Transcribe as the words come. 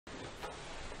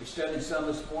We're studying some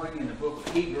this morning in the book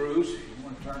of Hebrews. If you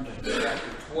want to turn to chapter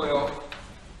 12, that's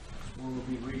where we'll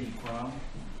be reading from.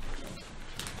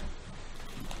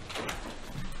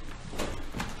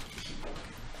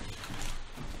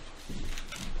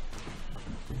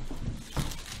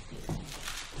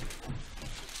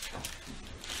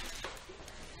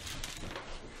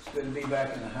 It's good to be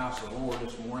back in the house of the Lord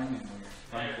this morning, and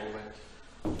we're thankful that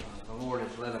the Lord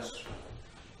has let us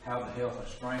have the health and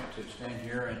strength to stand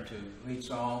here and to lead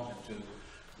songs and to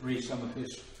read some of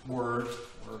His Word.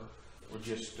 We're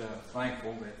just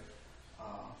thankful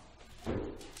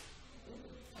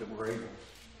that we're able.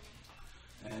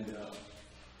 And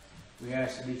we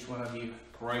ask that each one of you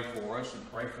pray for us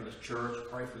and pray for the church,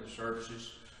 pray for the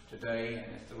services today, and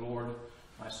that the Lord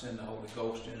might send the Holy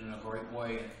Ghost in a great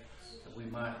way, and that we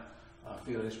might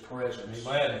feel His presence.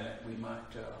 Amen. And that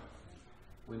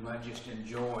we might just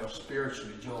enjoy,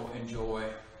 spiritually enjoy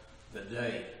the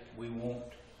day. We won't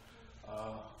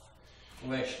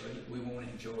fleshly. We won't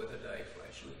enjoy the day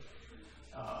fleshly.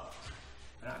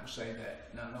 And I can say that,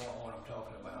 and I know what I'm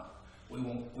talking about. We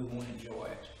won't enjoy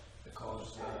it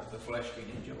because the flesh can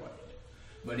enjoy it.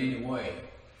 But anyway,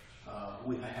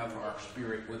 we have our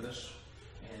spirit with us,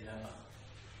 and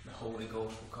the Holy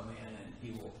Ghost will come in and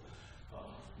He will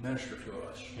minister to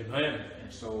us. Amen.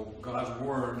 And so God's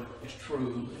Word is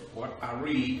true. What I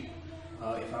read,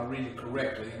 if I read it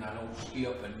correctly and I don't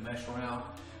skip and mess around,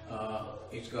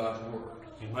 it's God's Word.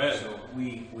 Amen. So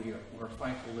we're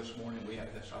thankful this morning we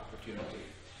have this opportunity.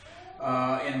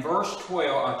 In verse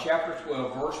 12, chapter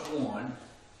 12, verse 1,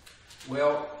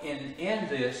 well, in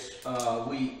this,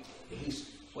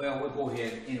 we'll go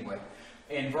ahead anyway.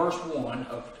 In verse 1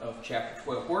 of chapter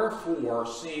 12, wherefore,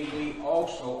 seeing we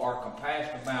also are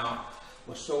compassed about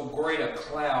with so great a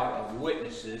cloud of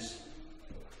witnesses,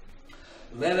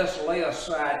 let us lay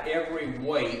aside every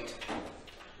weight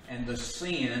and the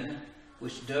sin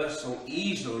which does so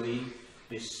easily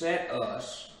beset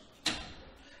us,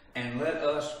 and let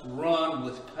us run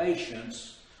with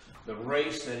patience the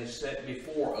race that is set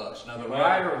before us. Now, the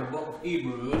writer of the book of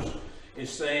Hebrews is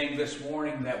saying this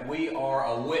morning that we are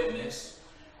a witness,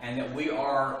 and that we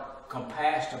are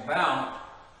compassed about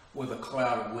with a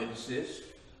cloud of witnesses.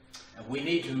 And we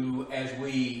need to, as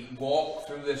we walk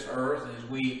through this earth, as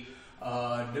we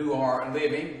do our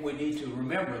living, we need to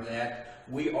remember that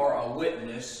we are a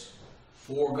witness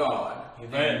for God.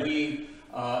 Amen. And we,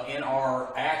 in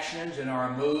our actions, in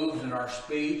our moves, in our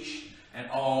speech, and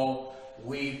all,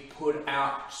 we put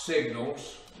out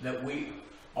signals that we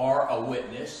are a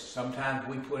witness. Sometimes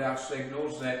we put out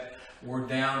signals that we're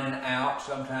down and out.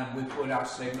 Sometimes we put out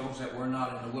signals that we're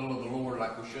not in the will of the Lord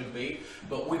like we should be.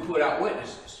 But we put out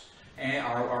witnesses and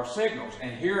our signals.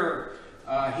 And here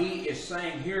he is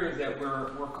saying here that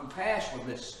we're compassed with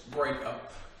this great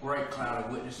cloud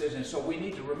of witnesses. And so we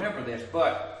need to remember this.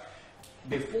 But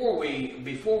before we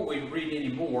read any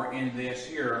more in this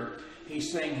here,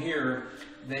 he's saying here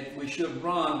that we should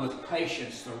run with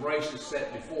patience the race is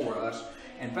set before us.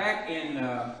 And back in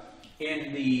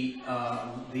the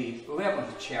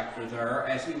 11th chapter there,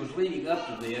 as he was leading up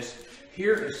to this,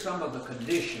 here is some of the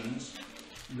conditions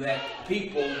that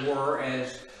people were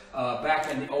as back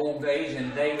in the old days, in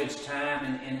David's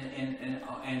time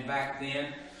and back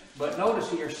then. But notice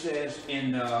here says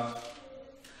in,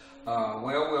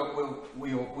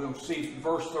 we'll see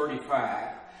verse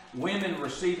 35, women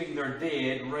receiving their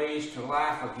dead raised to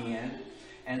life again,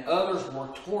 and others were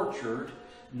tortured,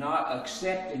 not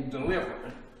accepting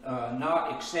deliverance,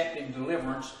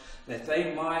 that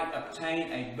they might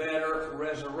obtain a better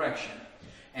resurrection.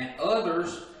 And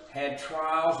others had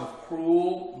trials of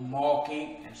cruel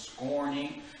mocking and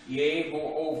scorning, yea,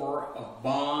 moreover, of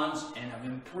bonds and of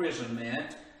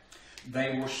imprisonment.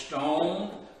 They were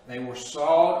stoned, they were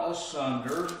sawed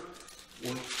asunder,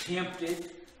 were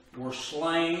tempted, were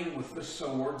slain with the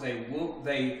sword. They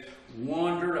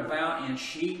wandered about in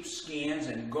sheepskins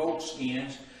and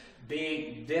goatskins,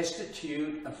 being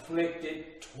destitute,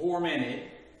 afflicted, tormented,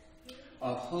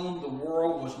 of whom the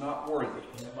world was not worthy.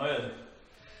 Amen.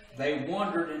 They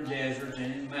wandered in deserts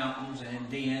and in mountains and in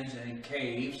dens and in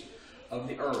caves of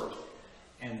the earth.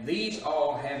 And these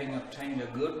all, having obtained a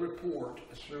good report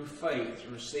through faith,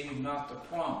 received not the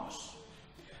promise,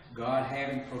 God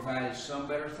having provided some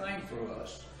better thing for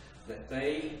us, that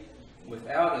they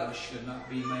without us should not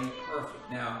be made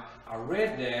perfect. Now, I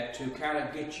read that to kind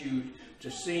of get you to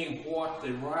seeing what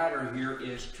the writer here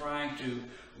is trying to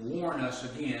warn us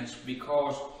against,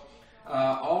 because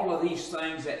all of these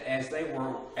things that as they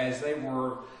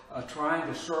were trying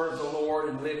to serve the Lord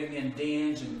and living in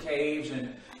dens and caves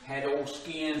and had old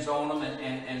skins on them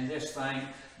and this thing,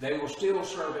 they were still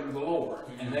serving the Lord,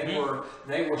 and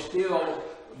they were still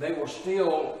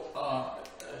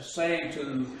saying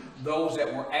to those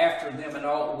that were after them and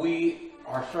all, we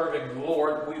are serving the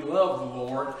Lord, we love the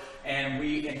Lord, and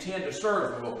we intend to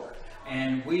serve the Lord.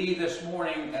 And we this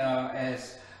morning,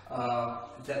 as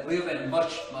that live in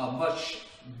much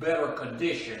better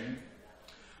condition,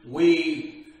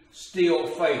 we still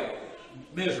fail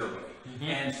miserably.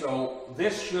 And so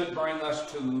this should bring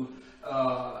us to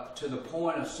the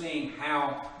point of seeing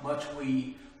how much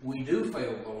we do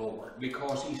fail the Lord,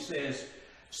 because he says,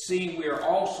 seeing we are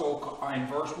also, in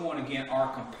verse 1 again,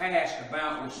 are compassed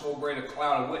about with so great a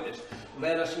cloud of witness,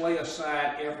 let us lay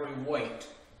aside every weight.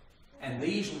 And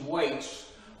these weights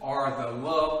are the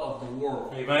love of the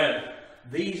world. Amen.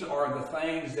 These are the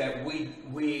things that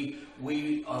we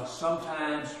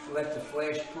sometimes let the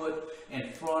flesh put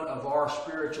in front of our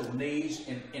spiritual needs,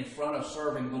 in front of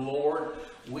serving the Lord.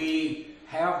 We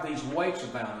have these weights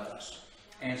about us.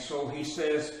 And so he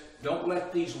says, don't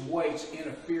let these weights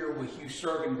interfere with you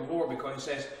serving the Lord, because he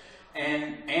says,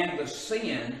 and the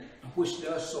sin which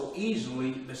does so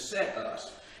easily beset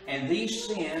us. And these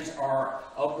sins are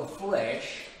of the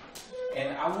flesh.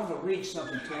 And I want to read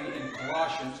something to you in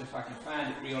Colossians, if I can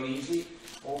find it real easy,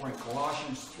 over in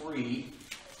Colossians 3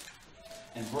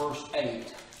 and verse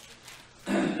 8.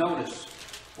 Notice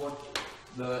what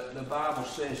the Bible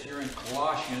says here in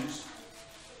Colossians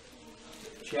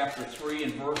chapter 3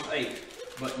 and verse 8.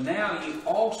 But now you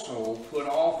also put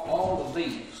off all of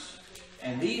these.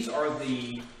 And these are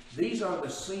the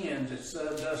sins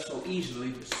that does so easily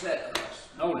beset us.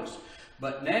 Notice.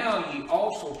 But now ye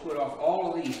also put off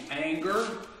all of these: anger,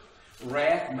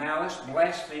 wrath, malice,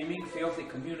 blaspheming, filthy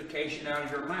communication out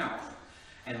of your mouth.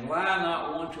 And lie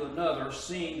not one to another,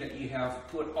 seeing that ye have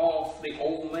put off the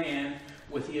old man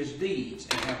with his deeds,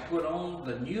 and have put on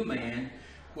the new man,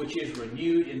 which is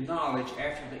renewed in knowledge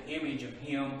after the image of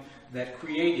him that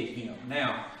created him.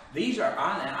 Now, these are,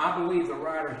 and I believe the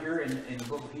writer here in the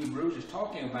book of Hebrews is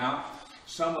talking about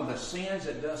some of the sins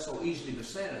that does so easily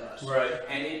beset us. Right.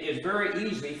 And it is very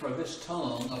easy for this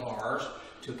tongue of ours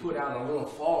to put out a little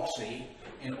falsy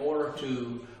in order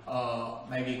to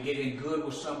maybe get in good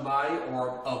with somebody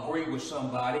or agree with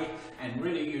somebody, and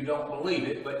really you don't believe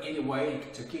it, but anyway,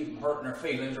 to keep them hurting their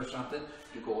feelings or something,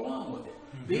 you go along with it.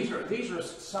 These are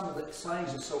some of the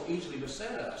things that so easily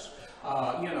beset us.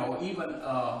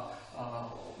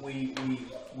 We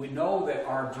know that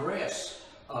our dress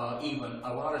even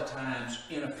a lot of times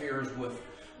interferes with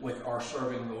our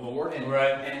serving the Lord, and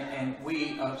right. and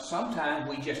we sometimes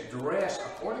we just dress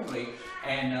accordingly,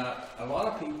 and a lot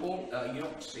of people, you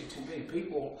don't see too many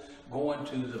people going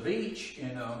to the beach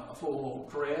in a full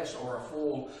dress or a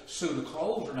full suit of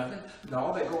clothes or nothing.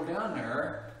 No, they go down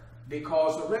there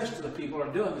because the rest of the people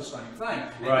are doing the same thing,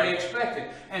 and right. They expect it.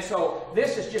 And so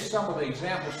this is just some of the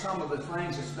examples, some of the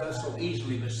things that does so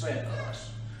easily beset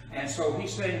us. And so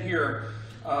he's saying here,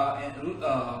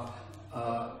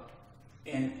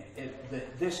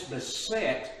 this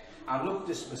beset, I looked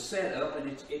this beset up,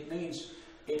 and it means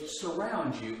it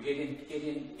surrounds you,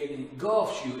 it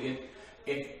engulfs you,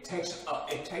 it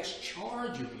takes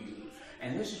charge of you.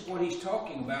 And this is what he's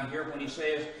talking about here when he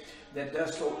says that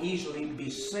does so easily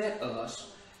beset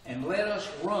us, and let us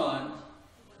run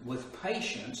with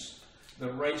patience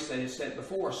the race that is set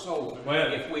before us. So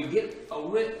if we get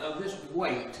rid of this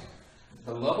weight,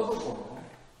 the love of the world,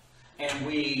 and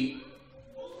we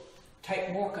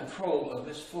take more control of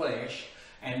this flesh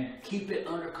and keep it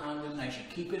under condemnation,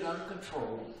 keep it under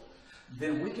control,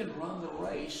 then we can run the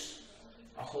race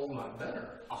a whole lot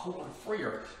better, a whole lot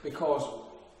freer, because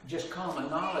just common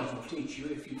knowledge will teach you,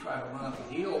 if you try to run up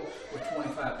a hill with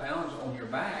 25 pounds on your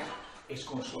back, it's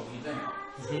going to slow you down.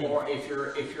 Mm-hmm. Or if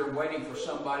you're waiting for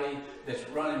somebody that's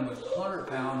running with 100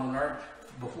 pounds on there,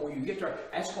 before you get there,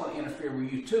 that's going to interfere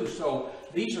with you too. So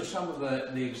these are some of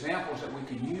the examples that we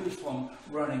can use from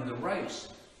running the race.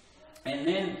 And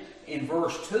then in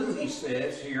verse 2 he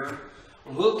says here,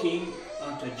 looking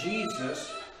unto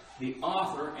Jesus, the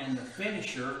author and the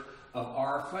finisher of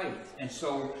our faith. And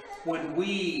so when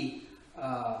we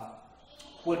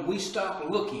stop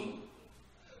looking,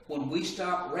 when we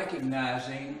stop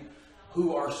recognizing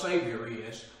who our Savior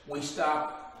is, we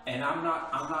stop. And I'm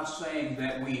not saying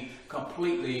that we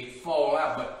completely fall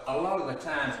out, but a lot of the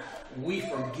times we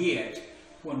forget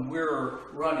when we're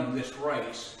running this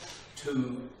race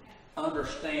to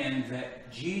understand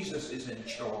that Jesus is in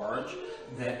charge,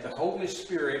 that the Holy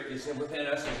Spirit is within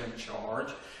us, is in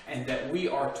charge, and that we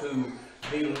are to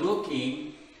be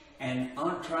looking and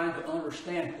trying to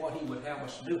understand what He would have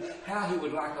us to do, how He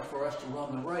would like for us to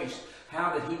run the race,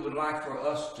 how that He would like for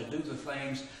us to do the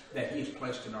things that He has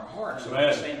placed in our hearts. So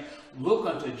He's saying, look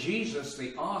unto Jesus,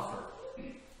 the author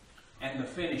and the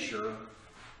finisher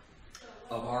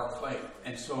of our faith.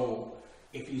 And so,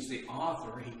 if He's the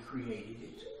author, He created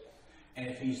it. And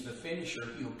if He's the finisher,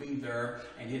 He'll be there,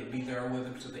 and He'll be there with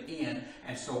Him to the end.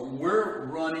 And so we're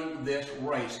running this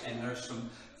race, and there's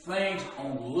some things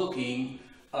on looking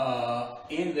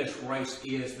in this race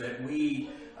is that we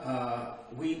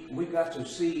got to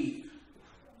see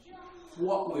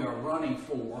what we are running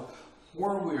for,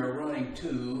 where we are running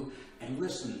to, and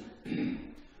listen,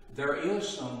 there is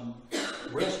some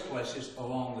rest places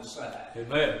along the side.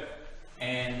 Amen.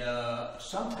 And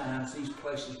sometimes these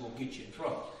places will get you in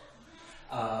trouble.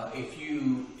 If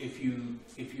you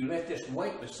let this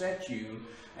weight beset you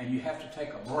and you have to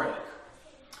take a break,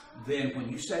 then when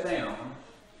you sit down,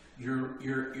 you're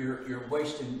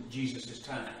wasting Jesus'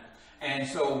 time. And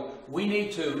so we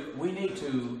need to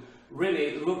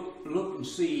really look and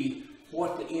see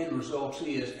what the end result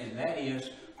is, and that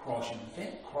is crossing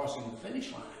the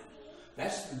finish line.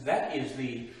 That is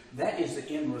the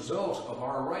end result of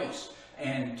our race.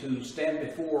 And to stand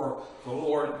before the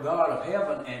Lord God of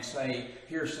heaven and say,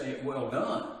 "Here, say it, well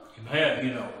done." Amen.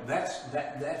 You know,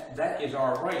 that is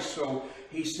our race. So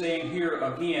He's saying here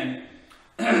again,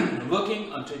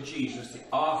 looking unto Jesus, the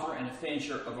author and the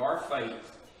finisher of our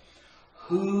faith,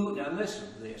 who, now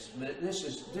listen to this. This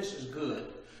is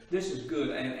good. This is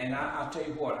good. And I'll tell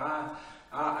you what, I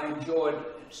enjoyed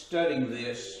studying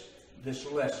this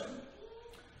lesson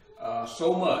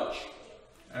so much.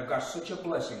 I've got such a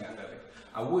blessing out of it.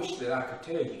 I wish that I could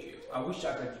tell you. I wish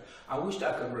I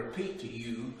could repeat to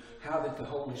you how that the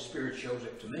Holy Spirit shows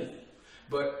it to me.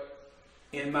 But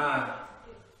in my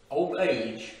old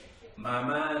age, my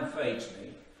mind fades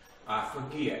me. I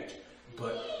forget.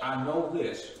 But I know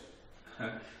this.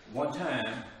 One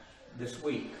time this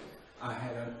week, I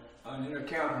had an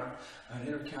encounter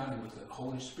with the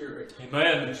Holy Spirit.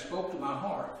 Amen. He spoke to my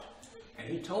heart, and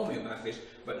He told me about this.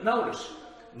 But notice,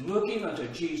 looking unto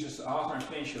Jesus, the author and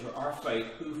finisher of our faith,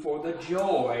 who for the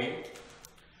joy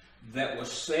that was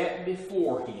set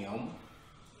before Him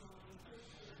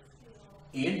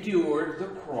endured the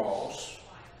cross.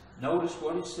 Notice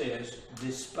what it says,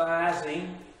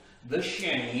 despising the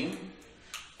shame,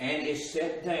 and is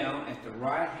set down at the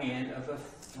right hand of the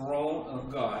throne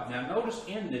of God. Now notice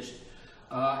in this,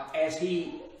 as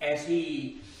he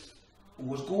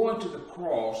was going to the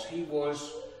cross, he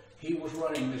was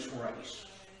running this race.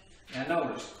 Now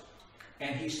notice,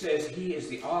 and He says He is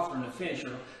the author and the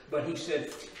finisher, but He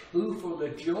said, who for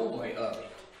the joy of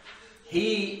it.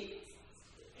 He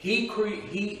enjoyed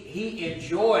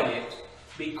it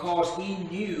because He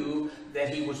knew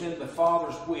that He was in the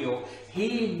Father's will.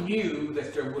 He knew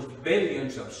that there was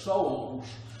billions of souls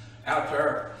out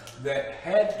there that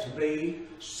had to be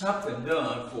something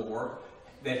done for,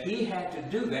 that He had to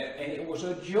do that, and it was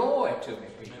a joy to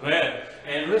Him. Amen.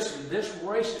 And listen, this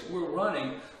race that we're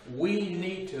running, we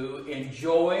need to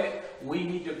enjoy it. We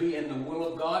need to be in the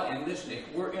will of God. And listen, if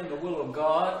we're in the will of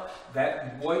God,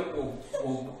 that weight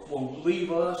will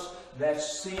leave us. That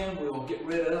sin we will get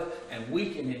rid of, and we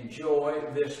can enjoy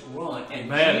this run.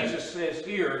 And Amen. Jesus says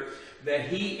here that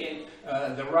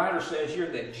the writer says here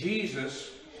that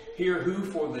Jesus, here who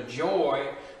for the joy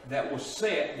that was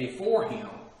set before Him,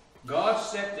 God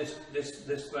set this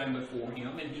thing before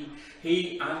Him, and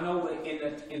I know that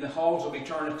in the halls of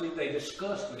eternity they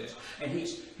discussed this, and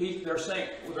they're saying,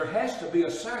 well, there has to be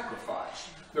a sacrifice.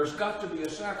 There's got to be a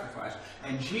sacrifice,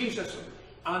 and Jesus,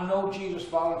 I know Jesus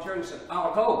voluntarily said,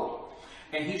 "I'll go,"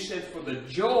 and He said, for the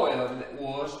joy of it that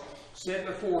was set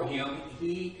before Him,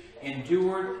 He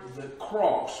endured the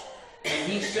cross,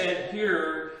 and He said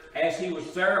here, as He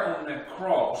was there on that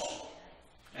cross,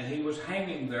 and He was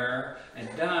hanging there and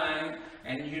dying,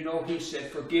 and you know, He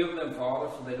said, "Forgive them, Father,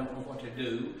 for they don't know what to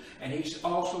do." And He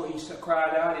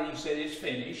cried out and He said, "It's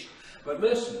finished." But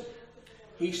listen,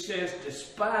 He says,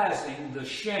 despising the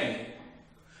shame.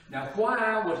 Now,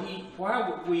 why would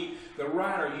the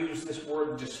writer use this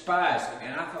word despising?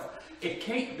 And I thought, it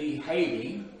can't be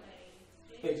hating.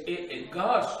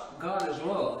 God is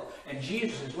love, and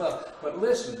Jesus is love. But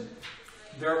listen,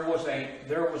 there was a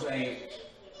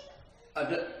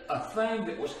thing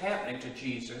that was happening to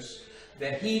Jesus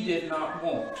that He did not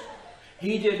want.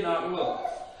 He did not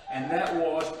love. And that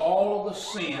was all of the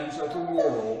sins of the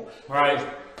world was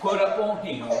put up on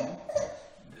Him.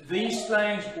 These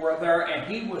things were there,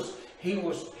 and he was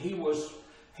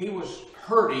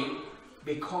hurting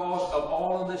because of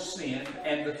all of this sin.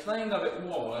 And the thing of it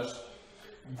was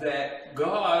that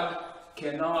God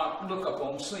cannot look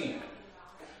upon sin.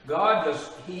 God does,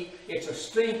 it's a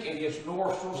stink in his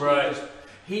nostrils. Right.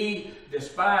 He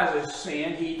despises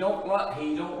sin. He don't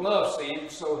love sin,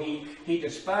 so he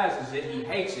despises it. He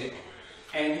hates it.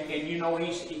 And you know,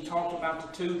 he talked about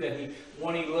the two, that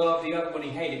one he loved, the other one he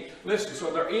hated. Listen,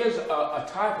 so there is a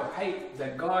type of hate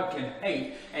that God can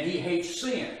hate, and he hates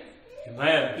sin.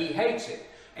 Amen. He hates it.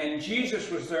 And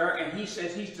Jesus was there, and he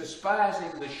says he's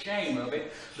despising the shame of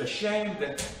it, the shame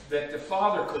that the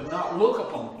Father could not look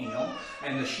upon him,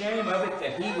 and the shame of it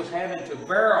that he was having to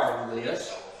bear all of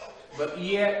this, but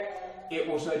yet it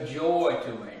was a joy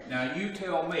to him. Now you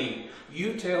tell me,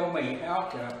 how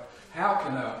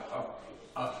can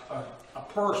a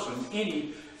person,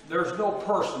 there's no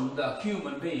person, the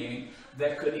human being,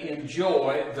 that could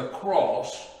enjoy the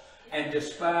cross and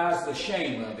despise the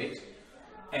shame of it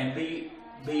and be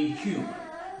human.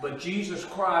 But Jesus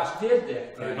Christ did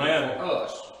that for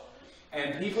us.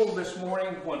 And people, this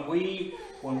morning, when we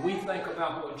think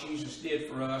about what Jesus did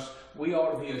for us, we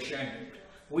ought to be ashamed.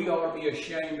 We ought to be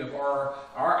ashamed of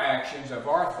our actions, of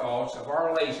our thoughts, of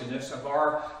our laziness, of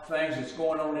our things that's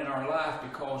going on in our life,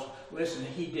 because, listen,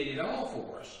 he did it all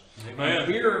for us. Amen.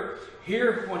 And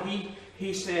here when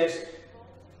he says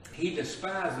he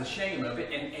despised the shame of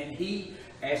it, and he,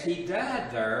 as he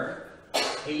died there,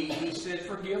 he said,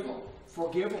 forgive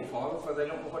them, Father, for they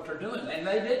don't know what they're doing. And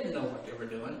they didn't know what they were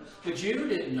doing. The Jew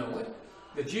didn't know it.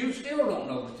 The Jews still don't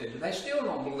know what they did. They still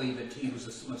don't believe that he was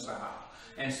the Messiah.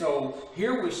 And so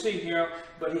here we see here,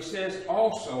 but he says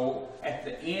also at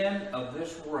the end of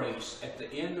this race, at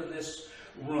the end of this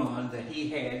run that he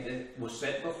had that was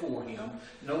set before him,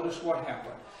 notice what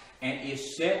happened. And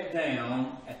is set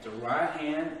down at the right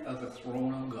hand of the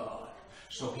throne of God.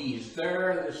 So he's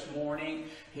there this morning.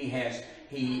 He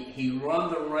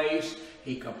run the race.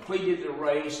 He completed the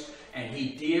race, and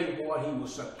he did what he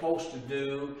was supposed to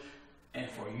do. And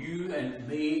for you and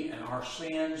me and our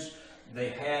sins,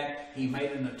 he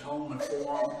made an atonement for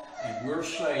them, and we're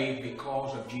saved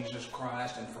because of Jesus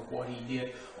Christ and for what he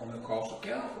did on the cross of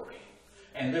Calvary.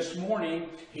 And this morning,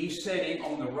 he's sitting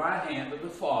on the right hand of the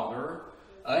Father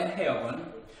in heaven,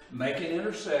 making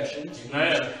intercessions.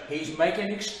 He's making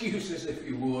excuses, if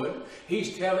you would.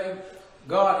 He's telling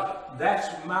God, that's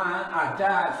mine, I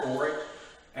died for it.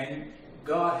 And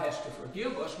God has to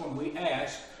forgive us when we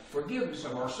ask forgiveness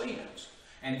of our sins.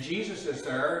 And Jesus is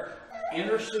there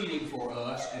interceding for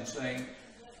us and saying,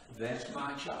 that's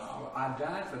my child. I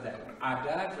died for that one. I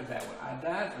died for that one. I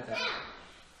died for that one.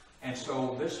 And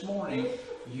so this morning,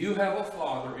 you have a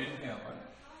Father in heaven,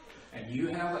 and you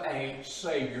have a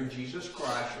Savior, Jesus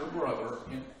Christ, your brother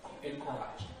in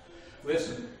Christ.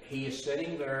 Listen, he is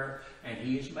sitting there, and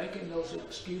he is making those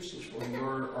excuses for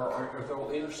your, or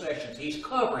those intercessions. He's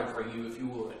covering for you, if you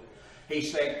would.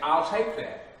 He's saying, I'll take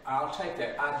that. I'll take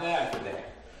that. I died for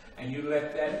that. And you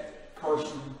let that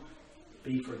person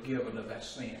be forgiven of that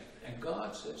sin. And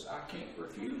God says, I can't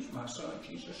refuse my son,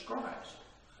 Jesus Christ.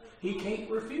 He can't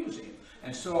refuse him.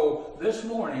 And so this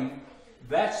morning,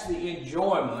 that's the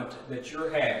enjoyment that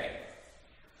you're having.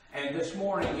 And this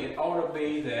morning, it ought to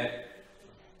be that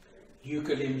you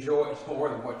could enjoy it more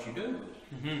than what you do.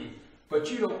 Mm-hmm.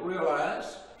 But you don't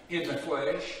realize, in the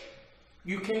flesh,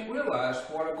 you can't realize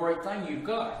what a great thing you've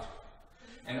got.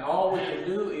 And all we can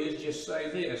do is just say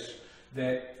this,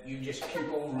 that you just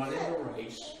keep on running the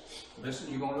race.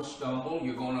 Listen, you're going to stumble,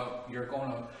 you're going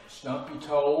to stump your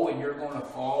toe, and you're going to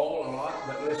fall a lot.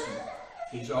 But listen,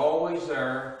 he's always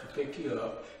there to pick you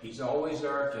up. He's always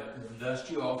there to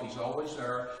dust you off. He's always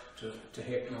there to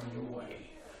help you on your way.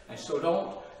 And so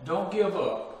don't give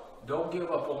up. Don't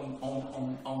give up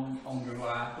on your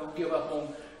life. Don't give up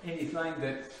on anything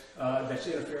that's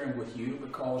interfering with you,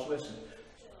 because listen,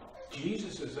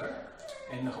 Jesus is there,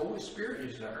 and the Holy Spirit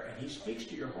is there, and he speaks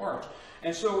to your heart.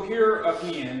 And so here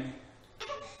again,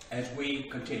 as we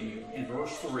continue in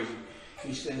verse 3,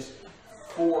 he says,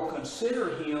 for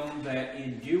consider him that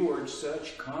endured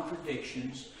such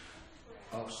contradictions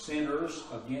of sinners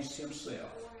against himself.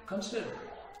 Consider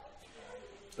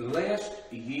it, lest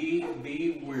ye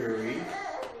be weary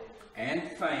and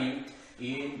faint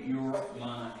in your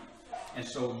mind. And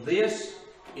so this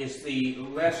is the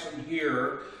lesson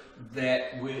here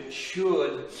that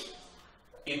should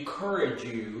encourage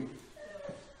you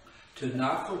to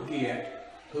not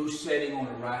forget who's sitting on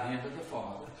the right hand of the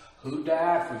Father, who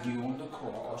died for you on the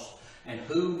cross, and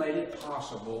who made it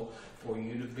possible for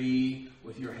you to be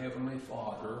with your Heavenly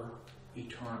Father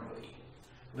eternally.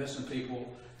 Listen,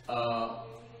 people,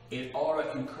 it ought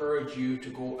to encourage you to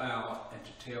go out and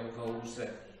to tell those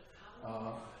that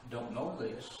don't know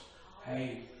this,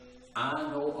 hey, I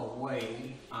know a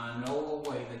way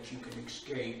that you can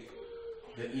escape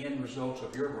the end results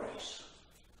of your race.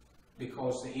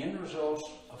 Because the end results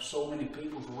of so many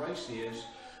people's race is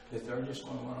that they're just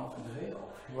going to run off into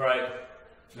hell. Right.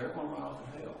 They're going to run off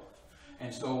into hell.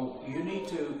 And so you need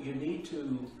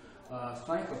to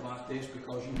think about this,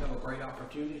 because you have a great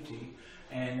opportunity.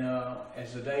 And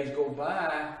as the days go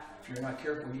by, if you're not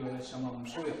careful, you'll let some of them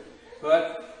slip.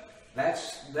 But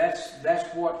that's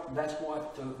what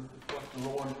the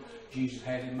Lord Jesus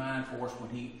had in mind for us when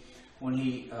he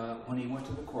went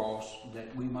to the cross,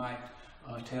 that we might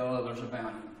tell others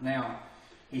about him. Now,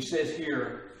 he says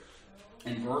here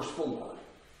in verse 4,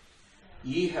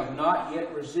 ye have not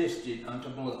yet resisted unto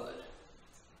blood.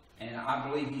 And I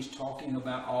believe he's talking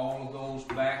about all of those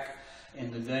back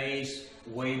in the days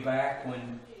way back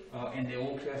when in the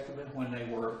Old Testament, when they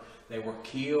were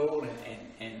killed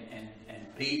and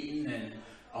beaten and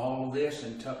all of this,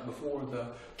 and took before the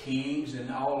kings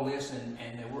and all of this, and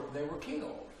they were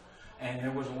killed. And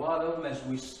there was a lot of them, as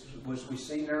we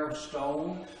seen there,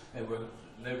 stone. They were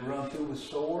run through with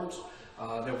swords.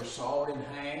 They were sawed in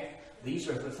half. These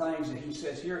are the things that he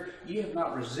says here. Ye have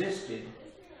not resisted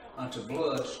unto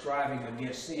blood, striving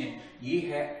against sin. Ye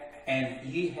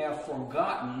have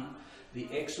forgotten the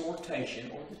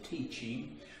exhortation, or the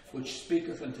teaching, which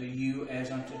speaketh unto you as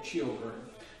unto children.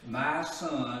 My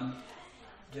son,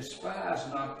 despise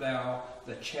not thou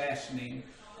the chastening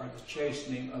or the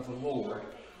chastening of the Lord,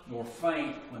 nor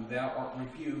faint when thou art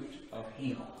rebuked of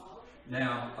him.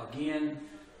 Now, again,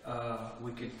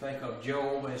 we could think of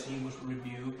Job as he was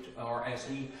rebuked, or as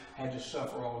he had to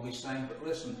suffer all these things. But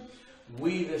listen,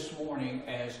 we this morning,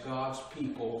 as God's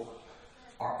people,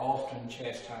 are often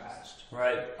chastised.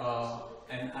 Right.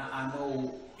 And I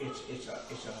know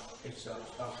it's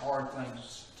a hard thing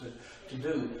to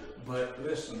do. But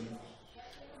listen,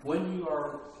 when you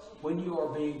are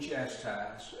being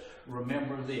chastised,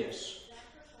 remember this.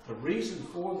 The reason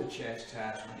for the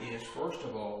chastisement is, first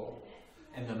of all,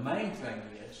 and the main thing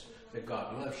is, that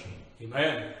God loves you.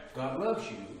 Amen. God loves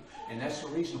you, and that's the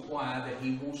reason why that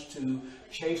he wants to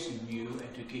chasten you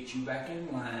and to get you back in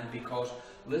line. Because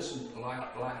listen, a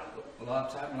lot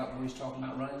of times, like when he's talking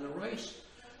about running the race,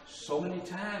 so many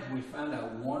times we find a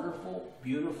wonderful,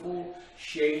 beautiful,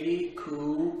 shady,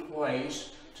 cool place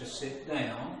to sit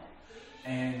down,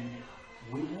 and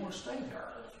we want to stay there.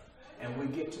 And we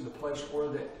get to the place where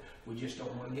that we just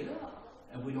don't want to get up,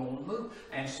 and we don't want to move.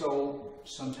 And so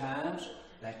sometimes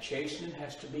that chastening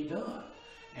has to be done.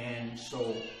 And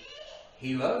so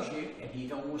he loves you, and he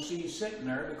don't want to see you sitting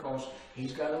there, because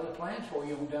he's got other plans for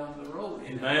you on down the road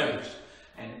in the race.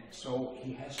 And so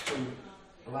he has to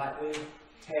lightly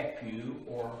tap you,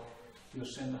 or he'll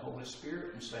send the Holy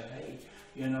Spirit and say, hey,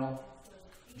 you know,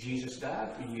 Jesus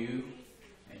died for you,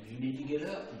 and you need to get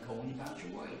up and go on about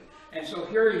your way. And so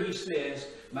here he says,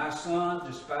 my son,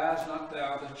 despise not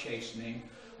thou the chastening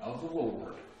of the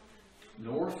Lord,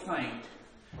 nor faint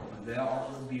when thou art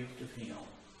rebuked of him.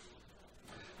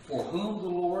 For whom the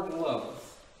Lord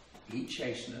loveth, he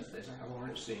chasteneth, as our Lord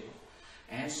has said,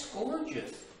 and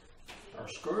scourgeth, or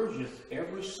scourgeth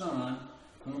every son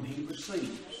whom he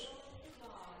receives.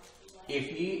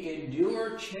 If ye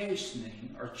endure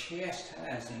chastening, or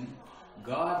chastising,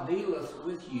 God dealeth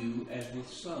with you as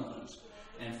with sons.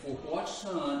 And for what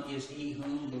son is he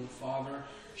whom the Father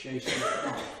chasteneth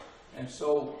not? And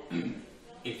so,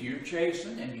 if you're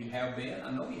chastened, and you have been,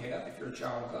 I know you have, if you're a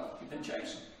child of God, you've been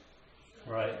chastened.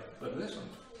 Right. But listen,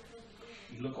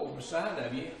 you look over the side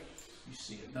of you, you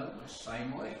see another one,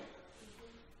 same way.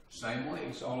 Same way,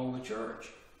 it's all over the church.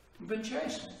 You've been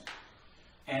chastened.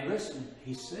 And listen,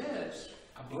 he says,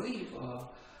 I believe,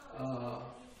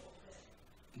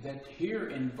 that here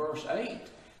in verse 8,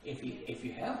 if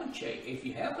you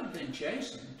haven't been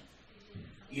chastened,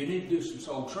 you need to do some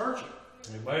soul searching.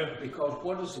 Amen. Because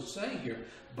what does it say here?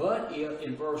 But if,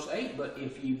 in verse 8, but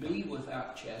if ye be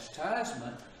without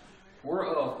chastisement,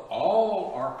 whereof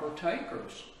all are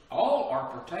partakers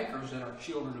that are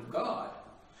children of God.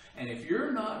 And if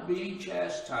you're not being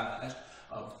chastised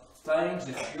of things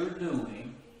that you're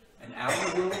doing, and out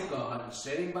of the will of God, and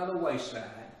sitting by the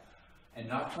wayside, and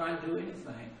not trying to do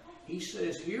anything, he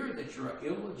says here that you're an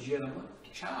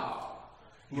illegitimate child.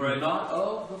 You're not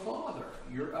of the Father.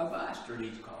 You're a bastard,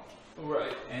 he's called.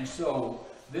 Right. And so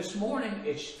this morning,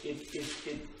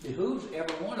 it behooves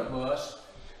every one of us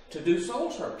to do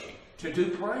soul searching, to do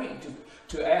praying,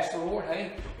 to ask the Lord,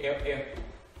 hey, if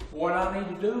what I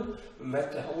need to do,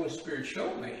 let the Holy Spirit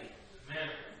show me. Amen.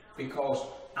 Because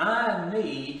I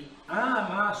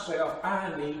myself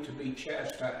need to be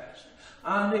chastised.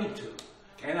 I need to.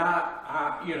 And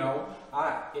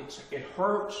it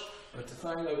hurts, but the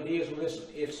thing of it is, listen,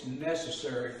 it's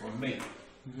necessary for me.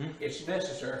 It's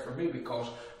necessary for me because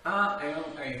I am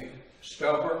a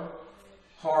stubborn,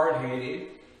 hard-headed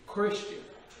Christian.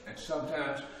 And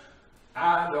sometimes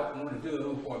I don't want to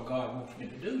do what God wants me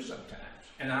to do sometimes.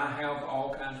 And I have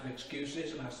all kinds of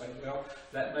excuses, and I say, well,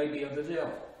 that may be of the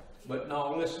devil. But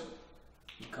no, listen,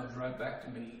 he comes right back to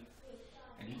me,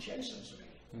 and he chastens me.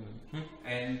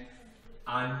 And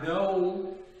I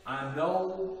know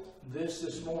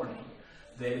this morning,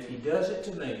 that if he does it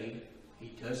to me,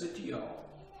 he does it to y'all.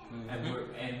 And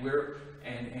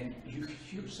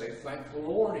you say, thank the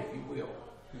Lord, if you will.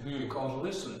 Because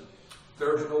listen,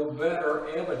 there's no better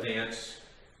evidence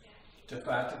to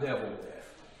fight the devil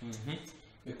with.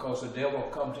 Because the devil will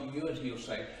come to you and he'll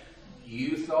say,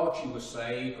 you thought you were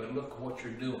saved, but look what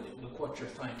you're doing. Look what you're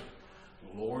thinking.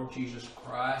 Lord Jesus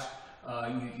Christ,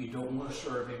 you don't want to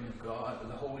serve him, God.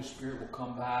 The Holy Spirit will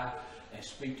come by and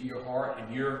speak to your heart,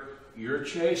 and you're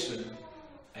chastened,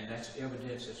 and that's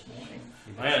evidence this morning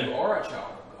that you are a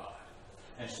child of God.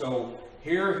 And so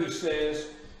here he says,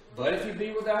 but if you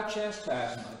be without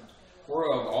chastisement,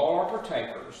 whereof all are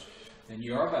partakers, then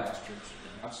you are bastards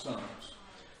and not sons.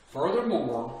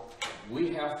 Furthermore,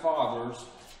 we have fathers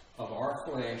of our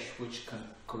flesh which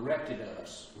corrected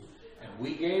us, and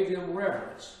we gave them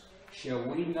reverence. Shall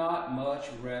we not much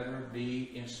rather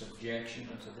be in subjection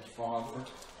unto the Father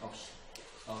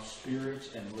of spirits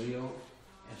and live?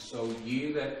 And so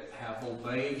you that have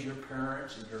obeyed your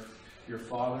parents and your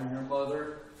father and your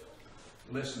mother,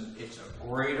 listen, it's a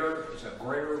greater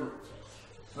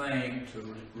thing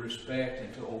to respect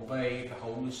and to obey the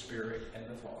Holy Spirit and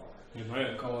the Father.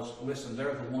 Amen. Because listen,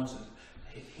 they're the ones that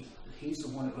he's the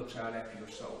one that looks out after your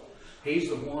soul. He's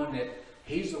the one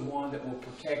that will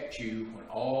protect you when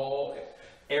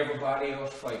everybody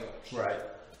else fails. Right.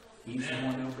 He's the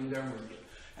one that will be there with you.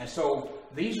 And so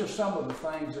these are some of the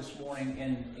things this morning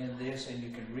in this, and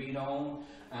you can read on,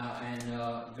 and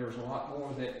there's a lot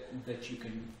more that you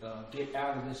can get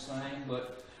out of this thing.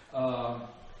 But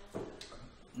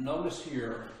notice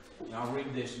here, and I'll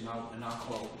read this and I'll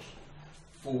close.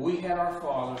 For we had our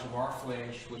fathers of our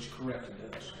flesh which corrected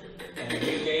us, and we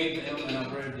gave them, and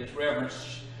I've read this,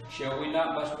 reverence. Shall we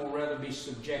not much more rather be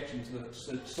subjection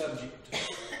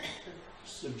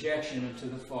unto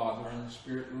the Father and the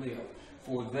Spirit live?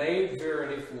 For they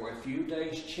verily for a few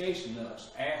days chasten us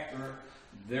after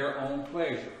their own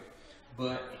pleasure,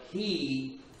 but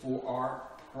he for our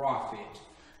profit,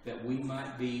 that we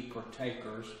might be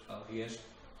partakers of his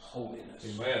holiness.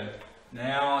 Amen.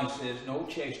 Now, he says, no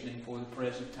chastening for the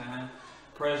present time.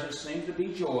 Present seems to be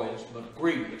joyous, but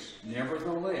grievous.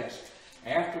 Nevertheless,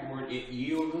 afterward it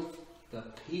yieldeth the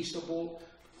peaceable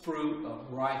fruit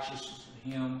of righteousness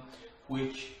in him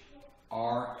which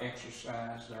are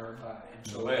exercised thereby. And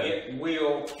so it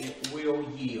will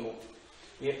yield.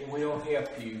 It will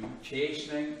help you.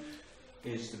 Chastening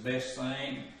is the best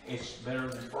thing. It's better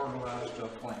than fertilizer to a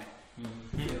plant.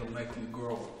 It'll make you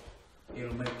grow.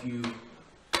 It'll make you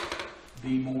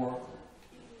be more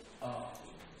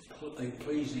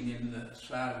pleasing in the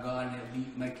sight of God, and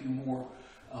it'll make you more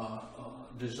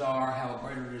have a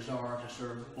greater desire to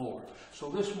serve the Lord. So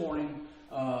this morning,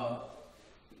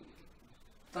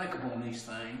 think upon these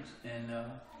things, and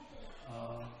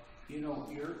you're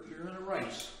in a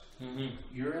race.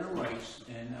 You're in a race,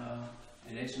 and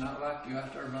it's not like you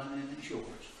have to run in the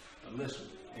shorts. But listen,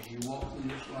 as you walk through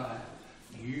this life,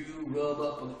 you rub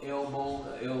up an elbow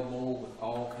to elbow with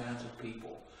all kinds of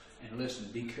people. And listen,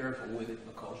 be careful with it,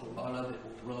 because a lot of it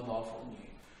will rub off on you.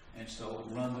 And so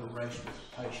run the race with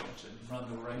patience, and run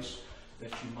the race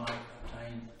that you might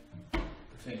obtain the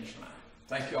finish line.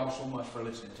 Thank you all so much for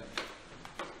listening to me.